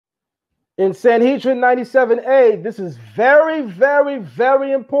In Sanhedrin 97a, this is very, very,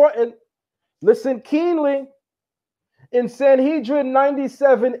 very important. Listen keenly. In Sanhedrin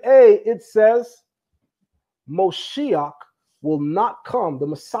 97a, it says, Moshiach will not come, the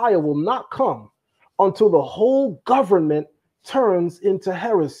Messiah will not come until the whole government turns into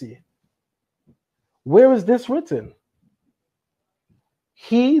heresy. Where is this written?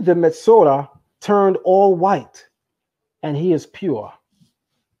 He, the Metzora, turned all white, and he is pure.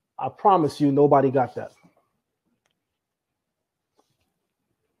 I promise you, nobody got that.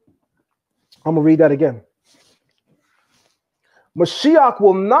 I'm going to read that again. Mashiach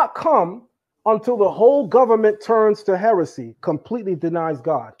will not come until the whole government turns to heresy, completely denies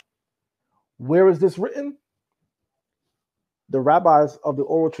God. Where is this written? The rabbis of the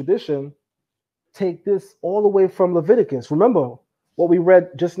oral tradition take this all the way from Leviticus. Remember what we read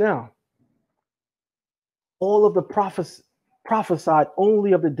just now. All of the prophets prophesied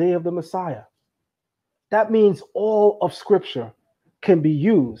only of the day of the Messiah. That means all of Scripture can be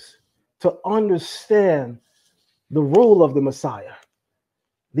used to understand the role of the Messiah,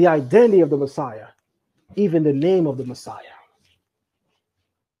 the identity of the Messiah, even the name of the Messiah.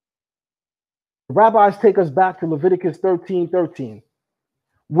 The rabbis take us back to Leviticus 13:13,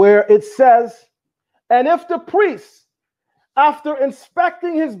 where it says, and if the priest, after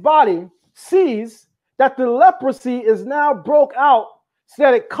inspecting his body, sees that the leprosy is now broke out so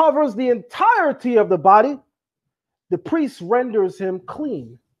that it covers the entirety of the body, the priest renders him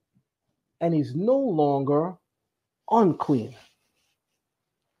clean, and he's no longer unclean.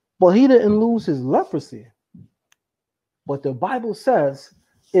 Well, he didn't lose his leprosy. But the Bible says,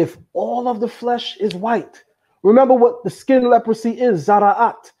 if all of the flesh is white, remember what the skin leprosy is,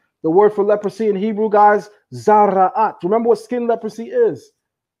 zara'at. The word for leprosy in Hebrew, guys, zara'at. Remember what skin leprosy is?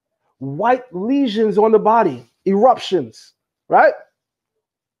 White lesions on the body, eruptions, right?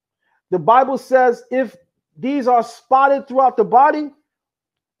 The Bible says if these are spotted throughout the body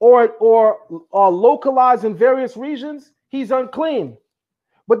or are localized in various regions, he's unclean.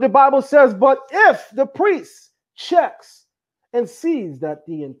 But the Bible says, but if the priest checks and sees that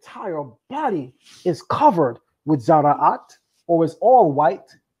the entire body is covered with zara'at or is all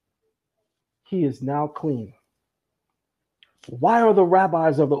white, he is now clean. Why are the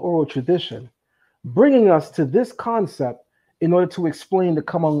rabbis of the oral tradition bringing us to this concept in order to explain the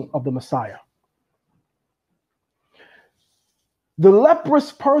coming of the Messiah? The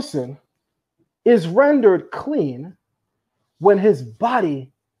leprous person is rendered clean when his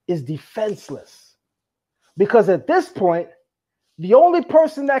body is defenseless. Because at this point, the only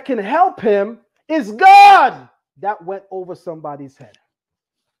person that can help him is God. That went over somebody's head.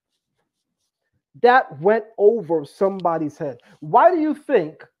 That went over somebody's head. Why do you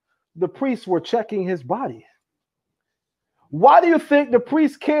think the priests were checking his body? Why do you think the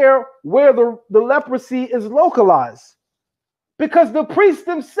priests care where the leprosy is localized? Because the priests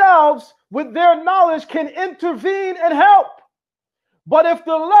themselves, with their knowledge, can intervene and help. But if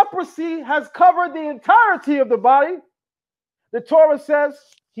the leprosy has covered the entirety of the body, the Torah says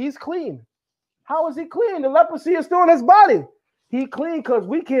he's clean. How is he clean? The leprosy is still in his body. He clean because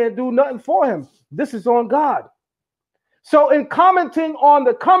we can't do nothing for him. This is on God. So in commenting on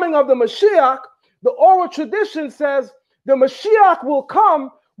the coming of the Mashiach, the oral tradition says the Mashiach will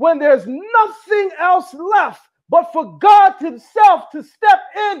come when there's nothing else left but for God himself to step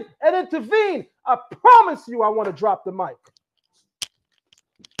in and intervene. I promise you I want to drop the mic.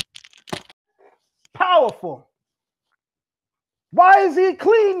 Powerful. Why is he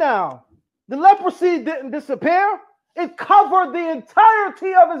clean now? The leprosy didn't disappear. It covered the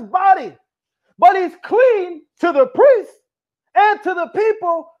entirety of his body. But he's clean to the priest and to the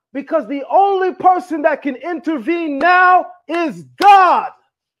people because the only person that can intervene now is God.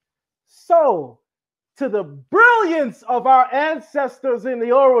 So, to the brilliance of our ancestors in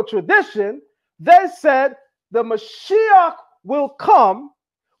the oral tradition, they said the Mashiach will come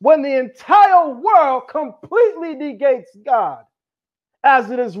when the entire world completely negates God.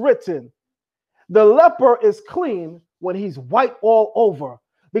 As it is written, the leper is clean when he's white all over,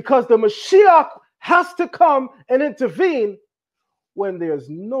 because the Mashiach has to come and intervene when there's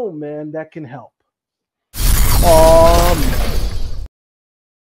no man that can help.